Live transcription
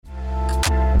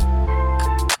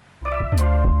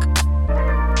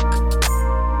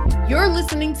You're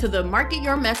listening to the Market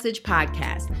Your Message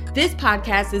podcast. This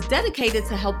podcast is dedicated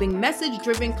to helping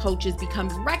message-driven coaches become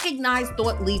recognized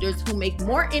thought leaders who make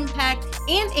more impact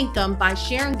and income by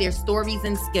sharing their stories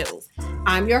and skills.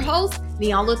 I'm your host,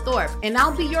 Lia Biscardi, and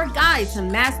I'll be your guide to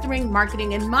mastering,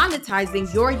 marketing, and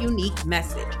monetizing your unique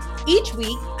message. Each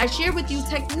week, I share with you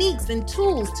techniques and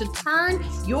tools to turn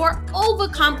your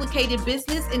overcomplicated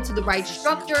business into the right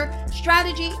structure,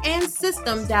 strategy, and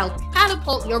system that'll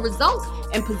catapult your results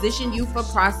and position you for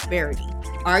prosperity.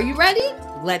 Are you ready?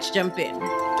 Let's jump in.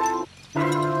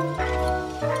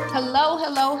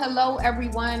 Hello,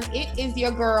 everyone. It is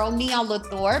your girl, Lia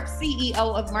Biscardi, CEO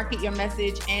of Market Your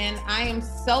Message, and I am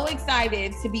so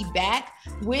excited to be back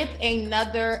with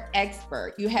another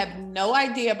expert. You have no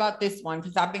idea about this one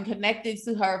because I've been connected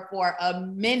to her for a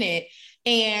minute,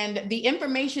 and the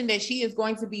information that she is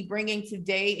going to be bringing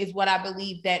today is what I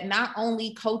believe that not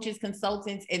only coaches,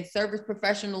 consultants, and service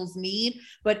professionals need,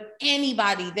 but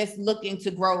anybody that's looking to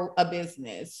grow a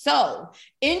business. So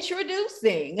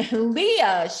introducing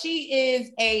Lia. She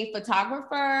is a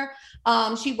photographer.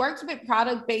 She works with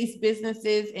product-based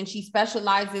businesses and she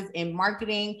specializes in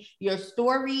marketing your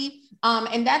story.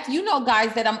 And that's,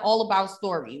 guys, that I'm all about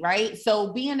story, right?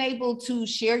 So being able to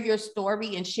share your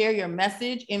story and share your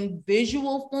message in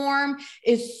visual form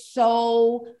is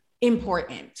so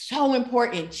important,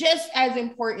 just as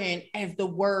important as the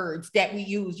words that we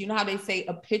use. You know how they say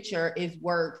a picture is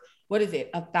worth, what is it?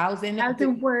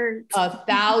 1,000 words.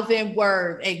 1,000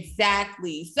 words.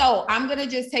 Exactly. So I'm going to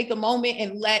just take a moment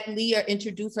and let Lia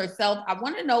introduce herself. I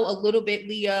want to know a little bit,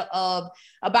 Lia,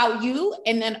 about you.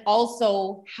 And then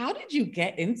also, how did you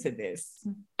get into this?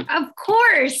 Of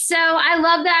course. So I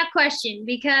love that question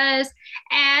because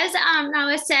as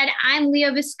Noah said, I'm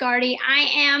Lia Biscardi.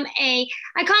 I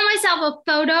call myself a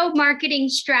photo marketing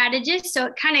strategist. So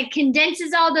it kind of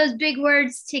condenses all those big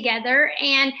words together.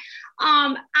 And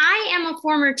I am a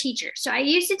former teacher. So I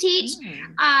used to teach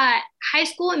high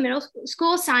school and middle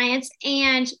school science.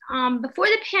 And before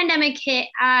the pandemic hit,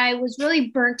 I was really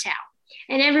burnt out.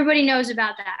 And everybody knows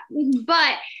about that.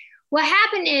 But what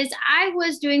happened is I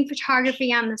was doing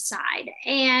photography on the side.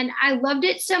 And I loved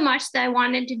it so much that I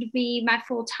wanted it to be my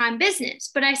full-time business.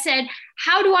 But I said,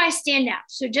 how do I stand out?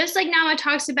 So just like Nama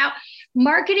talks about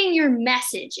marketing your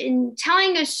message and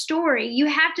telling a story, you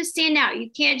have to stand out. You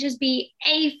can't just be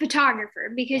a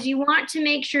photographer because you want to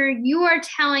make sure you are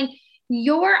telling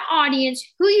your audience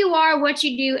who you are, what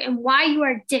you do, and why you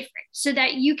are different so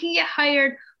that you can get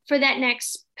hired for that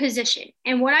next position.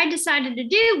 And what I decided to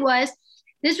do was,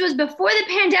 this was before the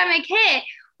pandemic hit,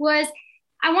 was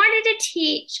I wanted to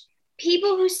teach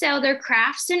people who sell their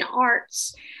crafts and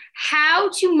arts how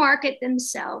to market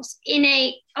themselves in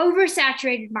a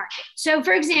oversaturated market. So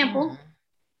for example,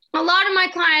 a lot of my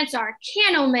clients are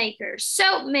candle makers,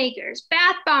 soap makers,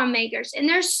 bath bomb makers, and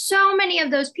there's so many of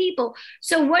those people.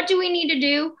 So what do we need to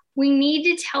do? We need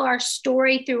to tell our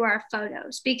story through our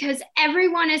photos because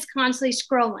everyone is constantly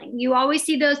scrolling. You always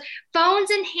see those phones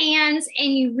in hands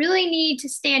and you really need to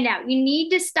stand out. You need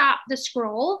to stop the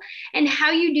scroll. And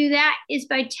how you do that is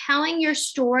by telling your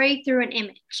story through an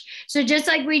image. So just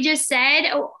like we just said,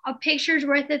 a picture's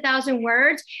worth 1,000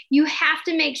 words. You have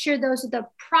to make sure those are the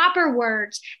proper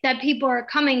words that people are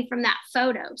coming from that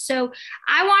photo. So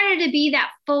I wanted to be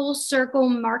that full circle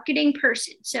marketing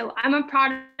person. So I'm a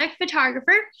product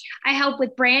photographer. I help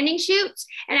with branding shoots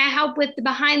and I help with the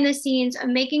behind the scenes of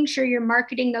making sure you're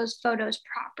marketing those photos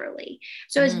properly.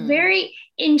 So it's very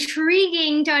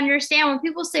intriguing to understand when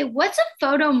people say, what's a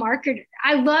photo marketer?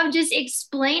 I love just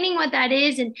explaining what that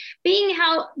is and being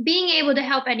able to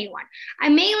help anyone. I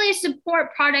mainly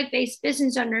support product-based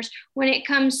business owners when it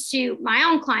comes to my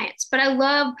own clients, but I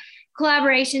love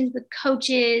collaborations with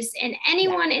coaches and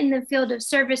anyone in the field of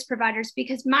service providers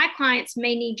because my clients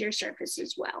may need your service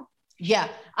as well. Yeah,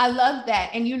 I love that.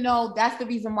 And that's the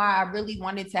reason why I really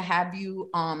wanted to have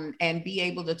you and be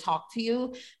able to talk to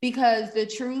you, because the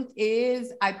truth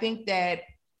is, I think that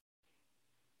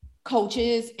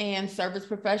coaches and service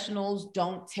professionals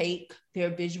don't take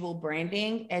their visual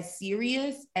branding as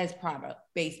serious as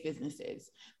product-based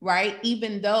businesses, right?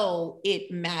 Even though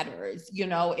it matters,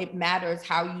 it matters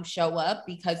how you show up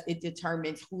because it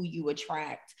determines who you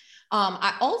attract.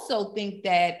 I also think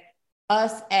that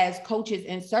us as coaches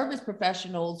and service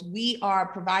professionals, we are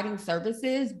providing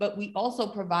services, but we also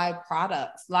provide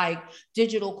products like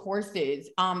digital courses,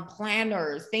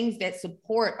 planners, things that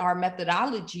support our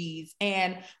methodologies.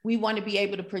 And we want to be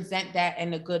able to present that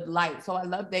in a good light. So I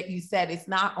love that you said it's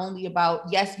not only about,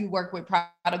 yes, you work with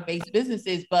product-based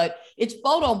businesses, but it's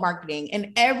photo marketing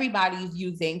and everybody's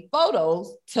using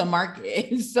photos to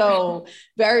market. So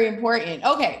very important.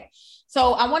 Okay.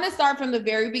 So I want to start from the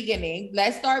very beginning.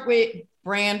 Let's start with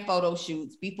brand photo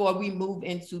shoots before we move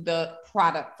into the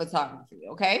product photography.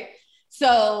 Okay.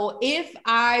 So if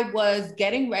I was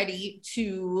getting ready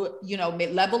to,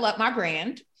 level up my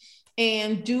brand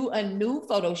and do a new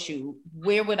photo shoot,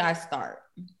 where would I start?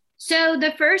 So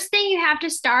the first thing you have to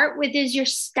start with is your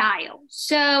style.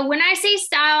 So when I say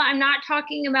style, I'm not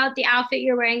talking about the outfit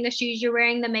you're wearing, the shoes you're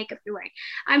wearing, the makeup you're wearing.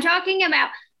 I'm talking about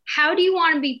how do you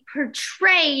want to be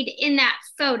portrayed in that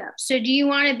photo? So do you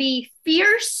want to be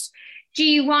fierce? Do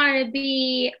you want to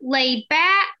be laid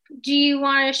back? Do you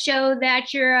want to show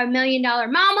that you're $1 million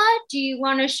mama? Do you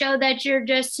want to show that you're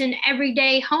just an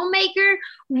everyday homemaker?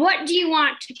 What do you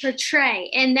want to portray?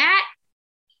 And that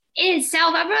in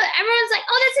itself, everyone's like,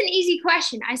 oh, that's an easy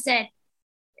question. I said,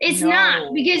 it's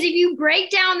not, because if you break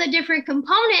down the different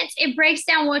components, it breaks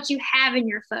down what you have in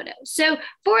your photo. So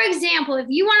for example, if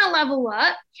you want to level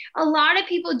up, a lot of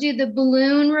people do the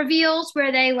balloon reveals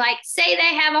where they say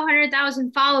they have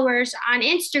 100,000 followers on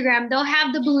Instagram. They'll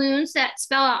have the balloons that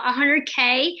spell out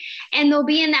 100K, and they'll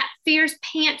be in that fierce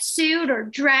pantsuit or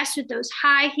dress with those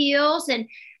high heels, and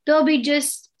they'll be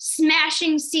just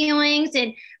smashing ceilings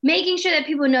and making sure that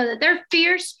people know that they're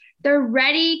fierce. They're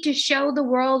ready to show the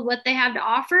world what they have to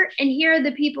offer. And here are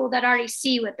the people that already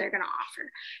see what they're going to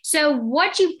offer. So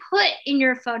what you put in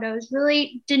your photos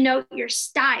really denote your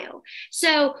style.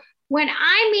 So when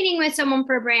I'm meeting with someone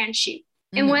for a brand shoot,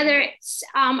 and whether it's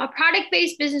a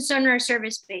product-based business owner or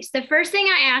service-based, the first thing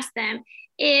I ask them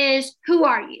is, who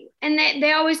are you? And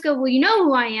they always go, well, you know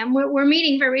who I am. We're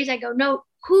meeting for a reason. I go, no,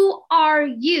 who are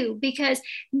you? Because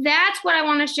that's what I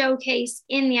want to showcase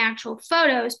in the actual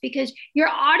photos, because your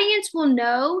audience will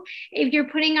know if you're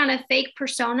putting on a fake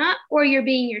persona or you're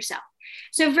being yourself.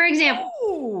 So for example,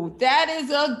 ooh, that is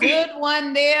a good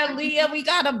one there, Lia. We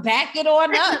got to back it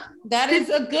on up. That is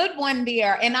a good one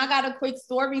there. And I got a quick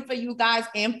story for you guys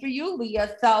and for you,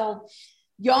 Lia. So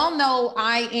y'all know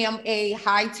I am a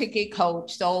high ticket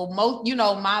coach. So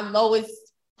my lowest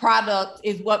product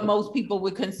is what most people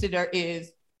would consider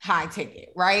is high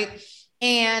ticket, right?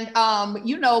 And,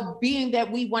 being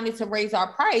that we wanted to raise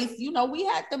our price, we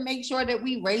had to make sure that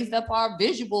we raised up our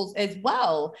visuals as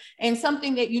well. And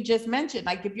something that you just mentioned,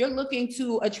 like if you're looking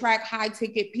to attract high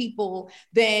ticket people,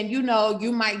 then, you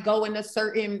might go in a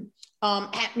certain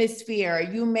atmosphere.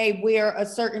 You may wear a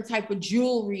certain type of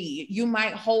jewelry. You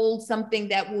might hold something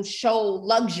that will show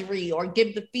luxury or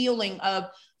give the feeling of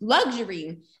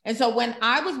luxury. And so when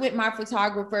I was with my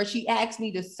photographer, she asked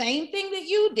me the same thing that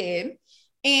you did.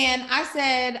 And I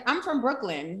said, I'm from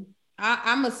Brooklyn.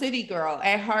 I'm a city girl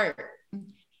at heart.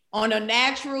 On a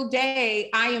natural day,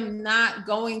 I am not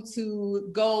going to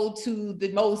go to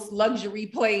the most luxury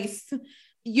place,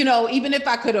 even if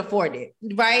I could afford it,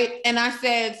 right? And I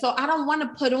said, so I don't want to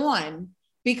put on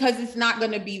because it's not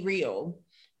going to be real.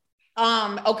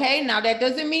 Okay, now that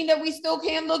doesn't mean that we still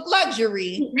can't look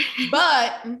luxury,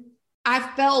 but I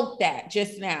felt that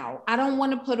just now. I don't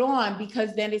want to put on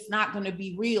because then it's not going to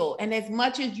be real. And as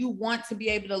much as you want to be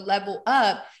able to level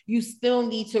up, you still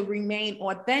need to remain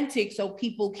authentic so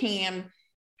people can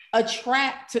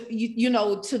attract to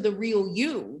the real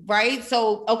you, right?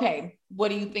 So, okay, what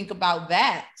do you think about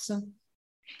that?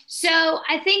 So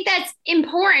I think that's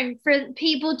important for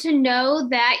people to know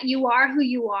that you are who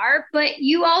you are, but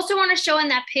you also want to show in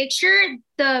that picture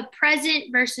the present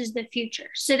versus the future.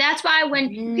 So that's why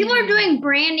when people are doing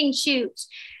branding shoots,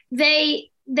 they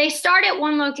start at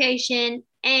one location,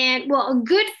 and a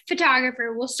good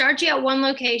photographer will start you at one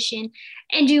location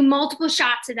and do multiple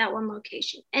shots at that one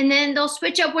location. And then they'll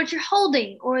switch up what you're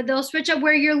holding, or they'll switch up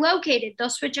where you're located. They'll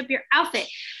switch up your outfit,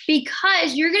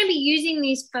 because you're going to be using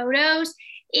these photos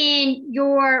in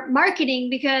your marketing,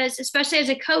 because especially as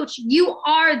a coach, you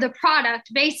are the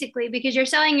product basically, because you're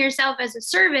selling yourself as a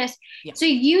service. Yeah. So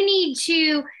you need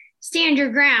to stand your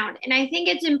ground. And I think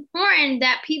it's important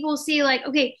that people see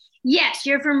okay, yes,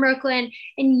 you're from Brooklyn,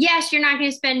 and yes, you're not going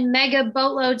to spend mega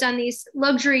boatloads on these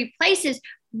luxury places,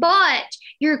 but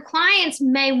your clients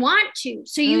may want to.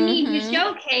 So you need to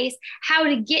showcase how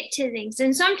to get to things.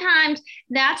 And sometimes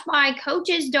that's why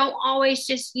coaches don't always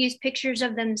just use pictures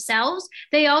of themselves.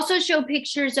 They also show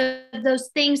pictures of those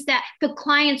things that the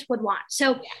clients would want.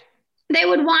 So they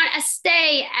would want a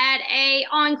stay at a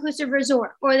all-inclusive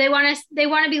resort, or they want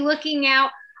to be looking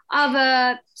out of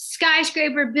a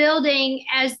skyscraper building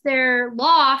as their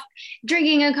loft,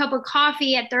 drinking a cup of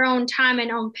coffee at their own time and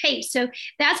own pace. So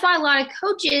that's why a lot of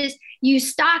coaches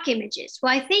use stock images.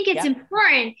 Well, I think it's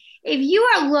important, if you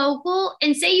are local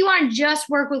and say you want to just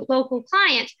work with local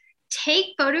clients,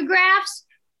 take photographs,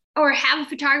 or have a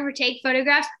photographer take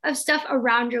photographs of stuff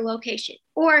around your location.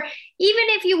 Or even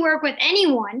if you work with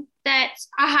anyone, that's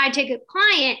a high ticket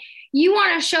client, you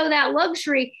want to show that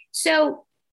luxury. So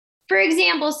for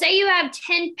example, say you have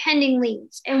 10 pending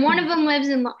leads and one of them lives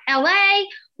in LA,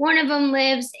 one of them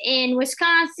lives in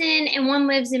Wisconsin, and one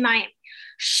lives in Miami.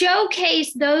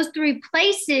 Showcase those 3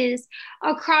 places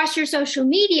across your social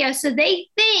media so they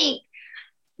think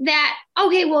that,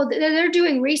 okay, well, they're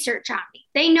doing research on me.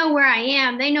 They know where I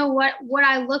am. They know what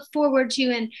I look forward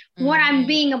to and what I'm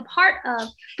being a part of,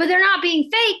 but they're not being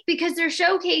fake because they're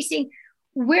showcasing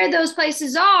where those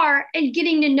places are and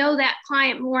getting to know that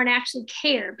client more and actually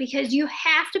care, because you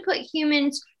have to put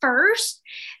humans first,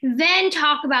 then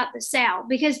talk about the sale.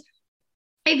 Because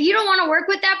if you don't want to work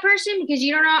with that person because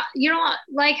you don't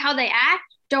like how they act,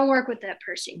 don't work with that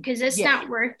person because it's not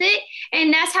worth it.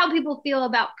 And that's how people feel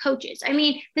about coaches. I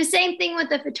mean, the same thing with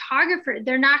the photographer.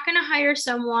 They're not going to hire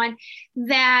someone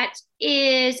that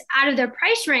is out of their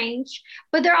price range,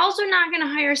 but they're also not going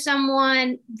to hire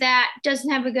someone that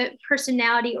doesn't have a good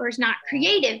personality or is not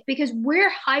creative, because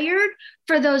we're hired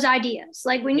for those ideas.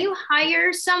 Like when you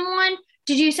hire someone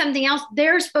to do something else,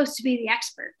 they're supposed to be the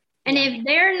expert. And if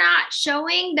they're not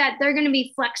showing that they're going to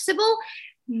be flexible,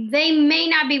 they may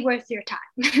not be worth your time.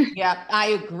 Yeah, I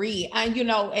agree. And,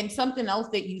 and something else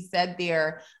that you said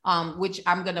there, which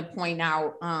I'm going to point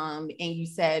out, and you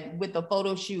said with the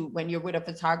photo shoot, when you're with a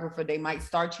photographer, they might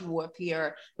start you off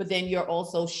here, but then you're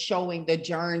also showing the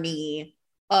journey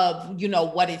of,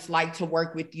 what it's like to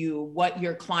work with you, what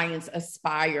your clients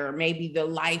aspire, maybe the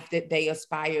life that they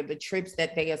aspire, the trips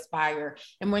that they aspire.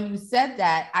 And when you said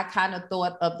that, I kind of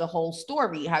thought of the whole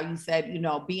story, how you said,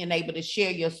 being able to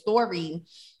share your story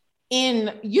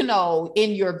in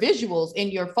your visuals, in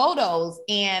your photos.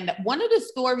 And one of the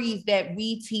stories that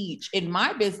we teach in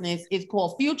my business is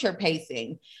called future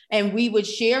pacing. And we would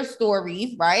share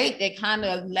stories, right? That kind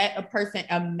of let a person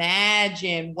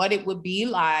imagine what it would be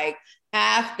like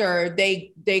after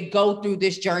they go through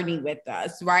this journey with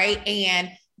us, right? And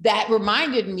that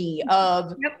reminded me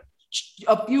of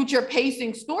a future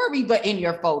pacing story, but in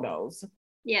your photos.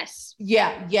 Yes.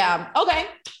 Yeah. Okay.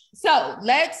 So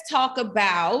let's talk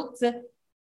about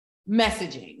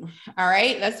messaging. All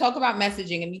right. Let's talk about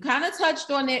messaging. And you kind of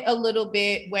touched on it a little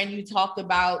bit when you talked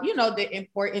about, the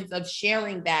importance of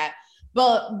sharing that.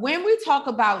 But when we talk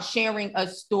about sharing a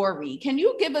story, can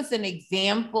you give us an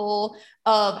example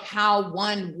of how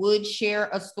one would share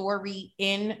a story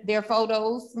in their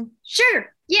photos?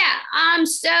 Sure. Yeah.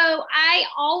 So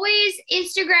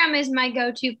Instagram is my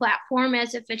go-to platform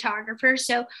as a photographer.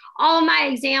 So all of my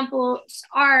examples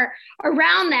are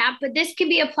around that, but this could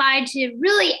be applied to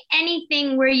really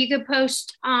anything where you could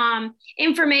post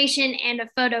information and a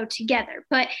photo together.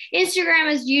 But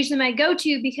Instagram is usually my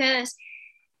go-to because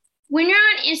when you're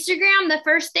on Instagram, the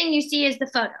first thing you see is the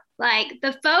photo. Like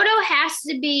the photo has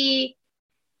to be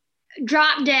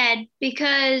drop dead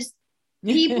because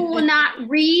people will not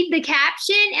read the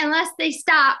caption unless they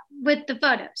stop with the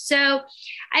photo. So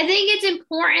I think it's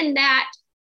important that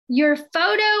your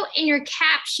photo and your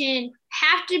caption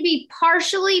have to be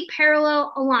partially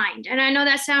parallel aligned. And I know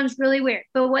that sounds really weird,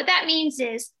 but what that means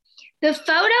is the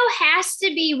photo has to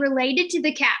be related to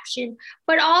the caption,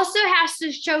 but also has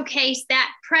to showcase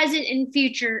that present and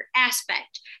future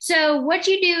aspect. So what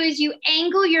you do is you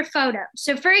angle your photo.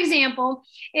 So for example,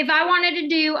 if I wanted to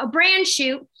do a brand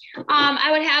shoot,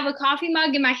 I would have a coffee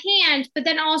mug in my hand, but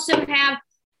then also have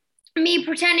me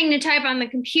pretending to type on the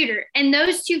computer. And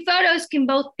those 2 photos can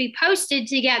both be posted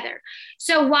together.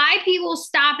 So why people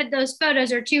stop at those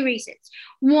photos are 2 reasons.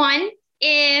 One,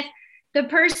 if the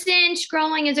person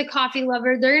scrolling is a coffee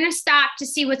lover, they're going to stop to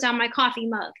see what's on my coffee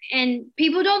mug. And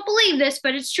people don't believe this,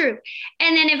 but it's true.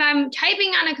 And then if I'm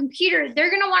typing on a computer, they're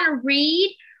going to want to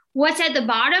read what's at the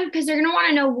bottom because they're going to want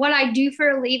to know what I do for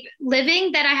a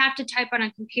living that I have to type on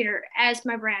a computer as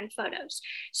my brand photos.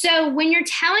 So when you're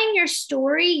telling your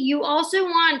story, you also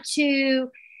want to,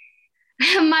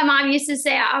 my mom used to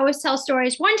say, I always tell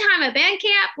stories. One time at band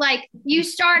camp, like you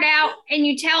start out and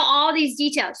you tell all these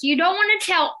details. You don't want to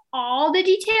tell all the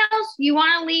details. You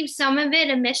want to leave some of it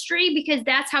a mystery because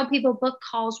that's how people book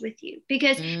calls with you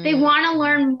because they want to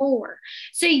learn more.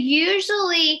 So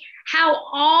usually how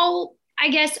all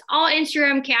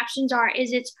Instagram captions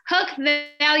is it's hook,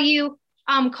 value,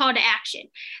 call to action.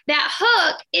 That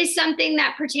hook is something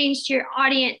that pertains to your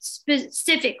audience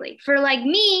specifically. For like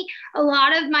me, a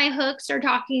lot of my hooks are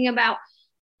talking about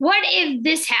what if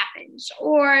this happens,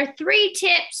 or 3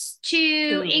 tips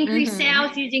to increase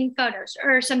sales using photos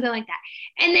or something like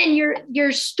that. And then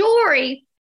your story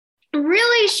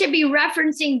really should be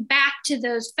referencing back to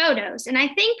those photos. And I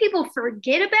think people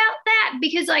forget about that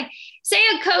because, like, say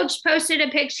a coach posted a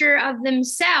picture of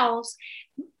themselves,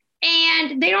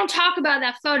 And they don't talk about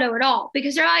that photo at all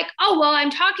because they're like, oh, well,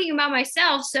 I'm talking about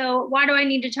myself. So why do I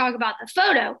need to talk about the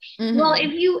photo? Mm-hmm. Well,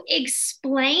 if you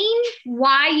explain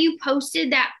why you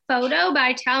posted that photo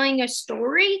by telling a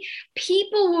story,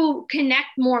 people will connect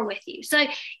more with you. So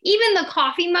like, even the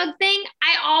coffee mug thing,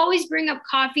 I always bring up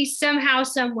coffee somehow,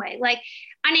 some way. Like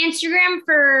on Instagram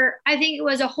for, I think it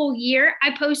was a whole year,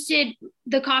 I posted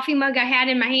the coffee mug I had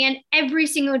in my hand every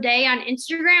single day on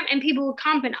Instagram, and people would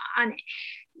comment on it.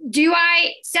 Do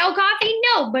I sell coffee?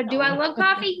 No, but do I love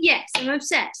coffee? Yes, I'm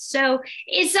obsessed. So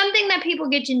it's something that people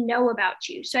get to know about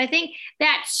you. So I think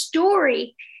that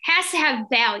story has to have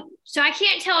value. So I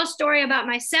can't tell a story about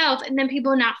myself and then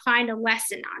people not find a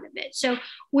lesson out of it. So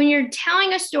when you're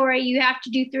telling a story, you have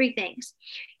to do three things.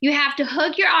 You have to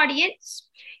hook your audience.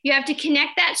 You have to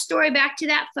connect that story back to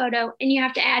that photo, and you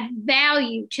have to add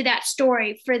value to that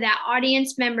story for that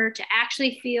audience member to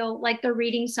actually feel like they're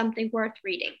reading something worth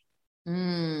reading.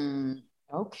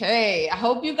 Okay. I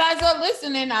hope you guys are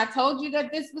listening. I told you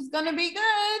that this was going to be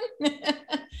good.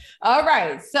 All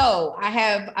right. So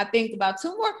I think about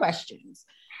two more questions.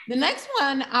 The next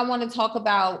one I want to talk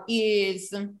about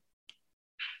is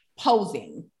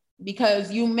posing,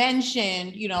 because you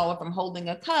mentioned, if I'm holding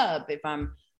a cup, if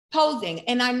I'm posing.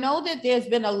 And I know that there's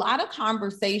been a lot of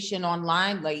conversation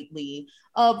online lately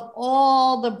of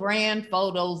all the brand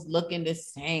photos looking the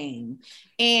same,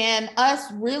 and us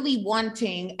really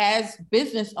wanting, as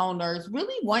business owners,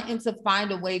 really wanting to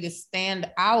find a way to stand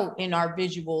out in our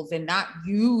visuals and not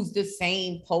use the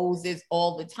same poses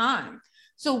all the time.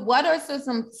 So what are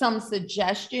some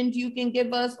suggestions you can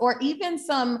give us, or even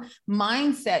some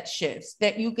mindset shifts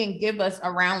that you can give us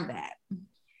around that?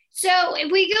 So if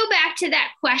we go back to that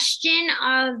question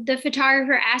of the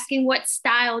photographer asking, what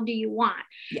style do you want?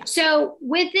 Yeah. So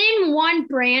within one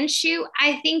brand shoot,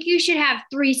 I think you should have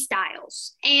 3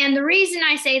 styles. And the reason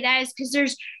I say that is because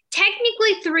there's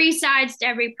technically 3 sides to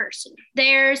every person.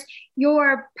 There's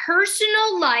your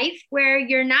personal life, where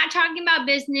you're not talking about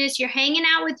business, you're hanging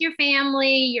out with your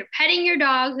family, you're petting your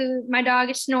dog, who my dog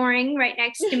is snoring right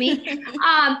next to me.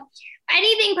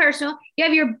 Anything personal. You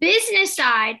have your business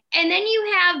side, and then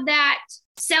you have that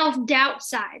self-doubt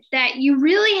side that you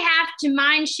really have to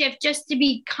mind shift just to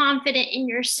be confident in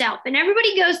yourself. And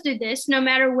everybody goes through this no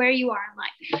matter where you are in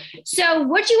life. So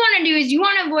what you want to do is you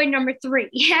want to avoid number 3.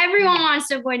 Everyone wants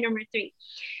to avoid number 3.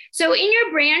 So in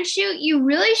your brand shoot, you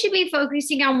really should be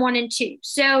focusing on 1 and 2.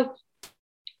 So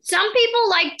some people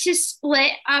like to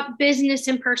split up business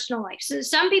and personal life. So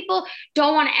some people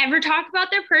don't want to ever talk about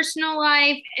their personal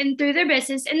life and through their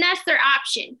business, and that's their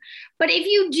option. But if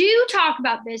you do talk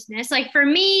about business, like for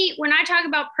me, when I talk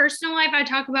about personal life, I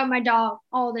talk about my dog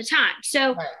all the time.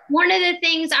 So one of the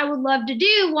things I would love to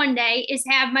do one day is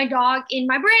have my dog in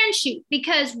my brand shoot,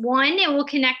 because 1, it will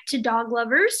connect to dog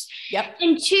lovers. Yep.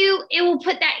 And 2, it will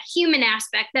put that human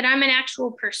aspect that I'm an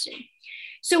actual person.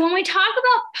 So when we talk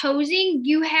about posing,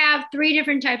 you have 3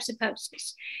 different types of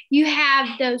poses. You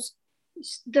have those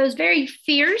very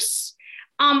fierce,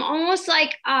 almost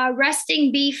like a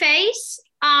resting bee face,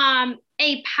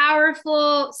 a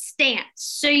powerful stance.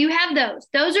 So you have those.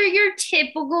 Those are your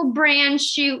typical brand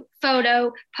shoot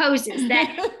photo poses that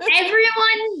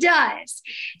everyone does.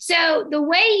 So the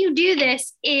way you do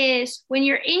this is when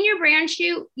you're in your brand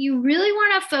shoot, you really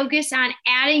want to focus on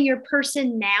adding your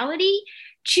personality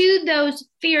to those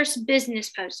fierce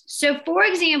business poses. So for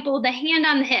example, the hand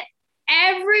on the hip.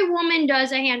 Every woman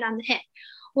does a hand on the hip.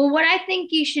 Well, what I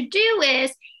think you should do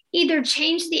is either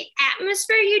change the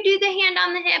atmosphere you do the hand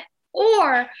on the hip,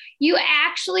 or you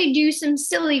actually do some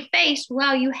silly face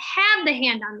while you have the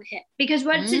hand on the hip. Because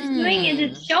what it's doing is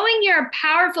it's showing you're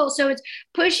powerful. So it's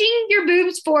pushing your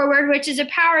boobs forward, which is a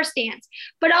power stance,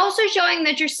 but also showing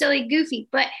that you're silly, goofy.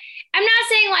 But I'm not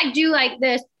saying like do like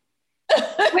this,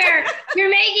 where you're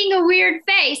making a weird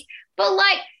face, but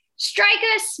like strike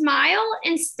a smile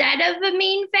instead of a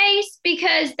mean face,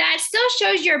 because that still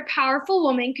shows you're a powerful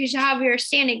woman because you have your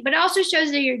standing, but also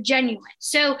shows that you're genuine.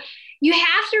 So you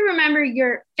have to remember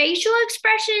your facial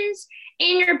expressions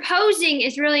and your posing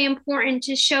is really important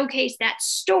to showcase that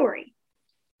story.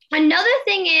 Another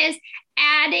thing is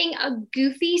adding a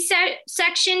goofy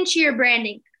section to your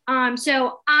branding.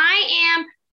 So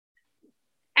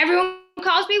everyone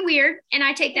calls me weird, and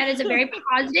I take that as a very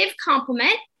positive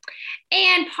compliment.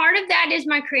 And part of that is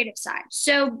my creative side.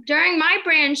 So during my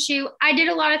brand shoot, I did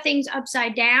a lot of things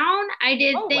upside down. I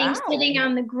did things sitting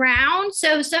on the ground.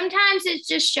 So sometimes it's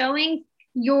just showing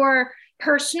your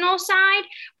personal side,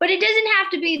 but it doesn't have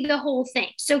to be the whole thing.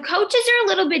 So coaches are a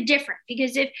little bit different,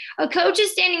 because if a coach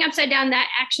is standing upside down, that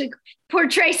actually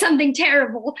portrays something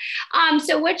terrible.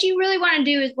 So what you really want to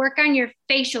do is work on your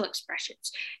facial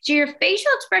expressions. So your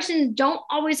facial expressions don't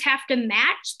always have to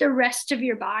match the rest of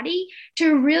your body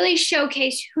to really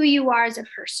showcase who you are as a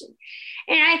person.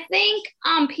 And I think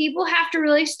people have to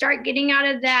really start getting out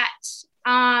of that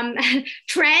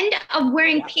trend of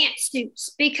wearing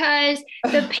pantsuits, because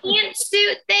the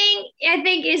pantsuit thing, I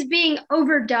think, is being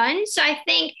overdone. So I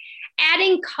think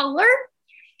adding color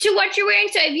to what you're wearing.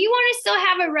 So if you want to still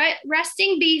have a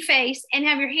resting B face and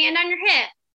have your hand on your hip,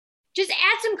 just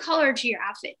add some color to your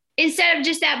outfit instead of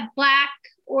just that black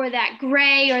or that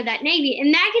gray or that navy.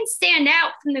 And that can stand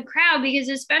out from the crowd, because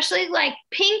especially like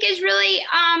pink is really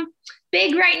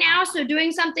big right now. So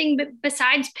doing something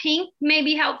besides pink may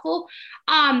be helpful.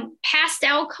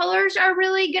 Pastel colors are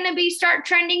really going to start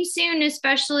trending soon,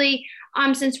 especially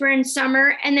since we're in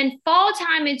summer. And then fall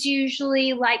time, it's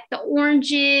usually like the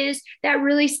oranges that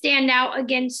really stand out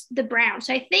against the brown.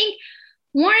 So I think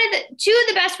two of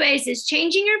the best ways is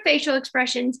changing your facial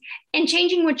expressions and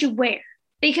changing what you wear,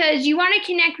 because you want to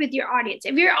connect with your audience.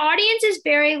 If your audience is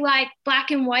very like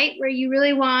black and white, where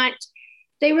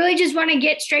they really just want to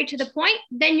get straight to the point,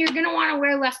 then you're going to want to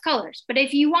wear less colors. But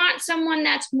if you want someone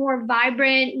that's more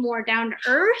vibrant, more down to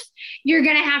earth, you're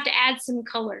going to have to add some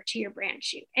color to your brand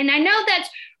shoot. And I know that's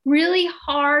really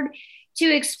hard to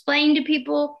explain to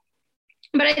people,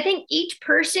 but I think each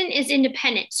person is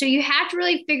independent. So you have to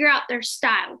really figure out their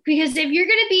style, because if you're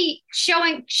going to be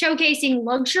showcasing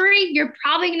luxury, you're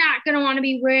probably not going to want to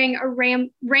be wearing a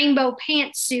rainbow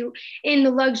pantsuit in the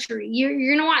luxury. You're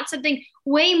going to want something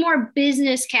way more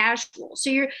business casual.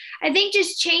 So I think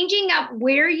just changing up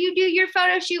where you do your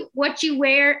photo shoot, what you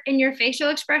wear, and your facial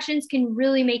expressions can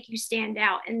really make you stand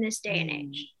out in this day and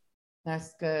age.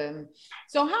 That's good.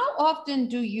 So how often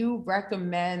do you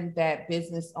recommend that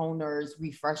business owners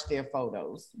refresh their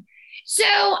photos? So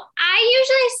I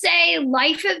usually say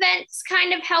life events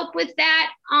kind of help with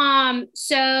that.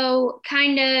 So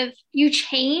kind of you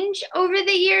change over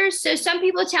the years. So some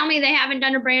people tell me they haven't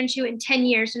done a brand shoot in 10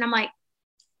 years. And I'm like,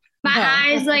 my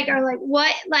eyes are like,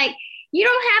 what? Like, you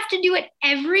don't have to do it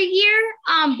every year,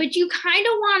 but you kind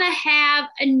of want to have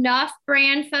enough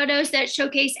brand photos that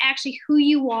showcase actually who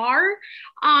you are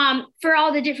for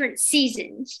all the different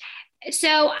seasons.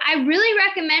 So I really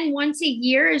recommend once a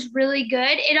year is really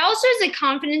good. It also is a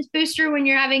confidence booster when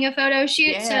you're having a photo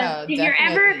shoot. Yeah, so if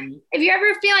you're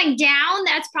ever feeling down,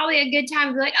 that's probably a good time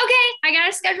to be like, okay, I got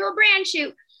to schedule a brand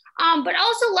shoot. But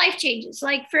also life changes.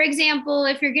 Like, for example,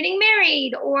 if you're getting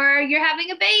married or you're having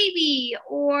a baby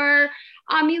or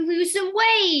you lose some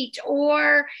weight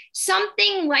or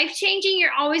something life-changing,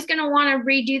 you're always going to want to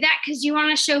redo that, because you want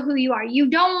to show who you are. You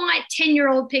don't want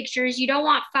 10-year-old pictures. You don't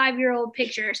want 5-year-old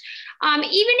pictures. Even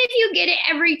if you get it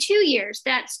every 2 years,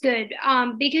 that's good,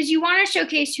 because you want to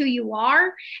showcase who you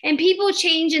are. And people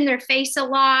change in their face a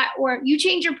lot, or you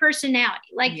change your personality.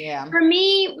 Like for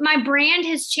me, my brand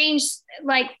has changed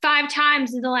like 5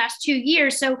 times in the last 2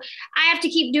 years. So I have to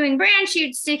keep doing brand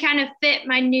shoots to kind of fit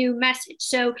my new message.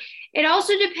 So it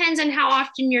also depends on how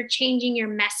often you're changing your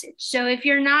message. So if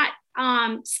you're not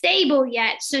stable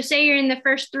yet, so say you're in the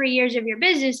first 3 years of your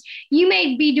business, you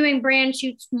may be doing brand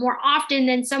shoots more often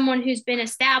than someone who's been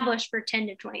established for 10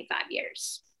 to 25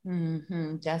 years.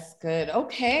 Mm-hmm. That's good.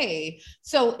 Okay.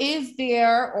 So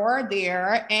are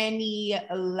there any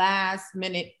last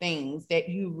minute things that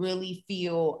you really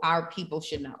feel our people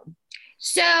should know?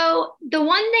 So the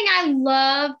one thing I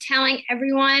love telling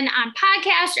everyone on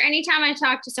podcasts or anytime I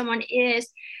talk to someone is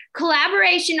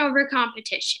collaboration over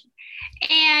competition.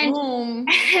 And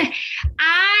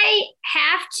I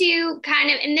have to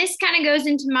and this kind of goes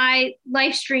into my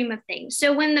life stream of things.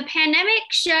 So when the pandemic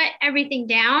shut everything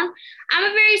down, I'm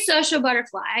a very social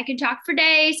butterfly. I can talk for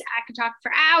days. I can talk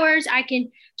for hours. I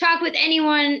can talk with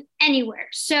anyone, anywhere.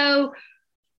 So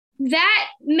that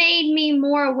made me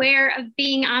more aware of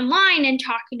being online and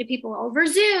talking to people over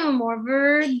Zoom or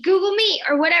over Google Meet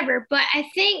or whatever. But I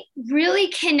think really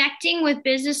connecting with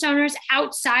business owners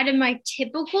outside of my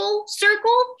typical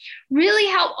circle really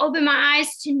helped open my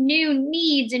eyes to new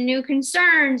needs and new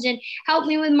concerns and help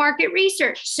me with market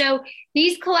research. So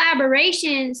these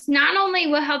collaborations not only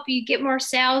will help you get more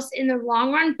sales in the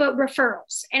long run, but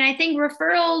referrals. And I think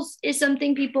referrals is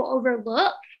something people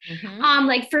overlook. Mm-hmm.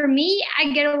 Like for me,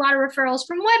 I get a lot of referrals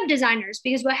from web designers,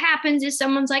 because what happens is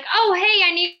someone's like, oh, hey,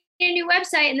 I need a new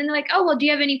website. And then they're like, oh, well, do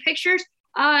you have any pictures?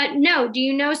 No. Do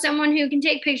you know someone who can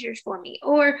take pictures for me?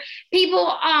 Or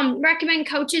people recommend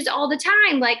coaches all the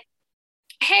time. Like,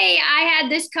 hey, I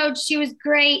had this coach, she was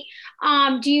great.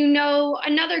 Do you know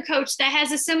another coach that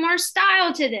has a similar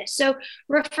style to this? So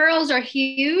referrals are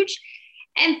huge.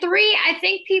 And three, I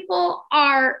think people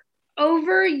are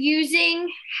overusing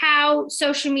how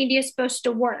social media is supposed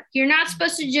to work. You're not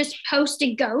supposed to just post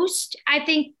a ghost. I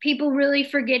think people really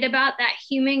forget about that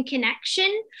human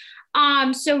connection.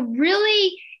 So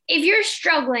really, if you're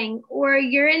struggling or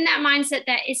you're in that mindset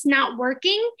that it's not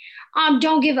working,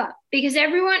 don't give up, because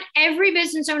every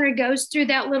business owner goes through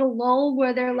that little lull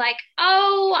where they're like,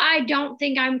 oh, I don't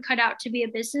think I'm cut out to be a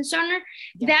business owner.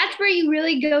 Yeah. That's where you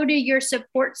really go to your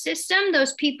support system,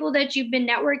 those people that you've been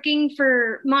networking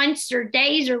for months or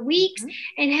days or weeks,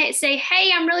 and say,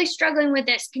 hey, I'm really struggling with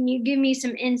this. Can you give me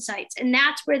some insights? And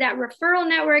that's where that referral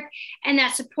network and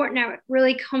that support network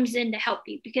really comes in to help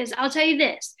you. Because I'll tell you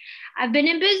this, I've been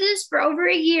in business for over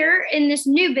a year in this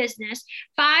new business,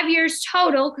 5 years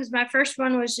total, because my first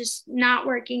one was just not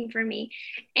working for me.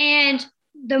 And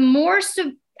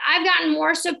I've gotten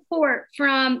more support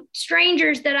from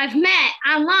strangers that I've met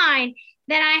online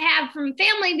than I have from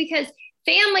family, because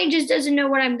family just doesn't know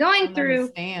what I'm going through.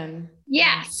 Understand.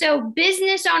 Yeah. So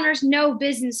business owners know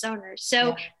business owners.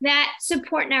 So that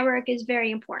support network is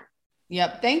very important.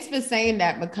 Yep. Thanks for saying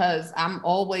that, because I'm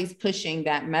always pushing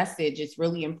that message. It's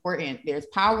really important. There's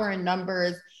power in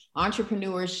numbers.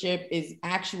 Entrepreneurship is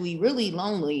actually really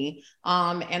lonely.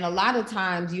 And a lot of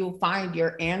times you'll find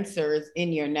your answers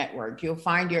in your network. You'll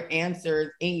find your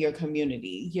answers in your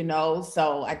community,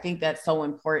 so I think that's so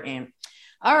important.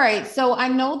 All right. So I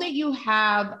know that you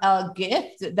have a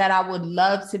gift that I would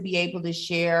love to be able to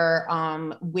share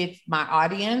with my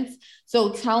audience.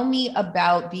 So tell me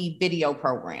about the video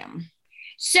program.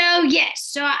 So yes,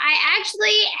 so I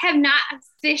actually have not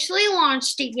officially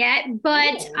launched it yet,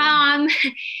 but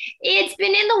it's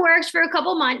been in the works for a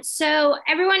couple months. So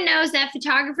everyone knows that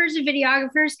photographers and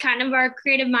videographers kind of are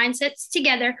creative mindsets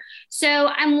together. So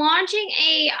I'm launching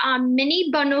a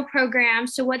mini bundle program.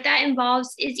 So what that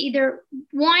involves is either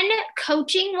one,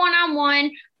 coaching one-on-one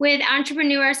with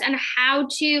entrepreneurs on how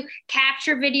to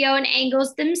capture video and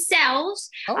angles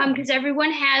themselves, because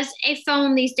everyone has a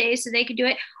phone these days, so they could do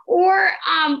it. Or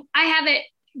I have a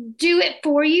do it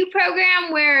for you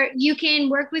program where you can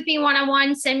work with me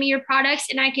one-on-one, send me your products,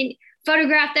 and I can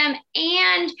photograph them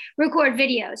and record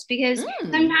videos, because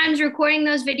sometimes recording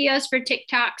those videos for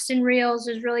TikToks and Reels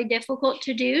is really difficult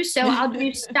to do. So I'll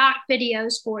do stock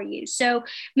videos for you. So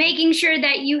making sure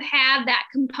that you have that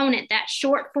component, that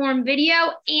short form video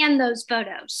and those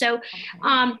photos. So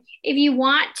if you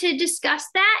want to discuss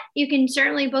that, you can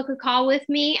certainly book a call with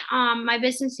me. My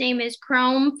business name is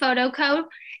Chrome Photo Code,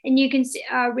 and you can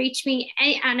reach me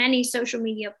on any social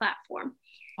media platform.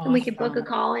 Awesome. And we can book a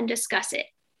call and discuss it.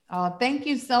 Oh, thank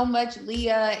you so much,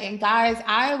 Lia. And guys,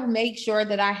 I will make sure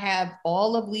that I have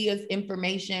all of Lia's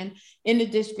information in the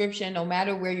description, no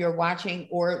matter where you're watching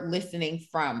or listening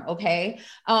from. Okay.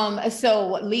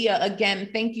 So Lia,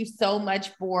 again, thank you so much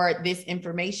for this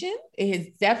information. It has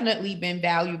definitely been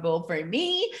valuable for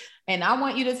me. And I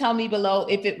want you to tell me below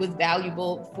if it was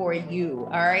valuable for you.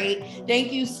 All right.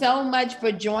 Thank you so much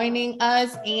for joining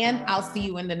us, and I'll see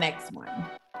you in the next one.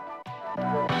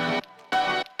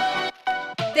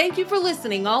 Thank you for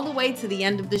listening all the way to the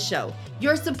end of the show.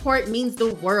 Your support means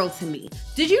the world to me.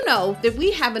 Did you know that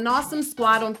we have an awesome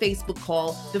squad on Facebook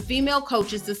called the Female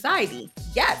Coaches Society?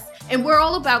 Yes, and we're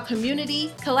all about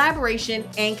community, collaboration,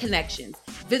 and connections.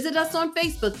 Visit us on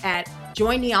Facebook at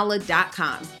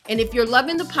joinniala.com. And if you're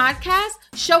loving the podcast,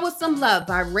 show us some love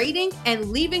by rating and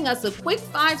leaving us a quick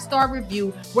 5-star review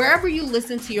wherever you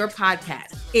listen to your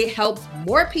podcast. It helps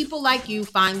more people like you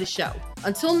find the show.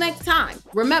 Until next time,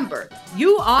 remember,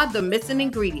 you are the missing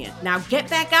ingredient. Now get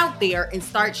back out there and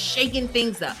start shaking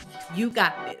things up. You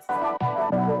got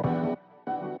this.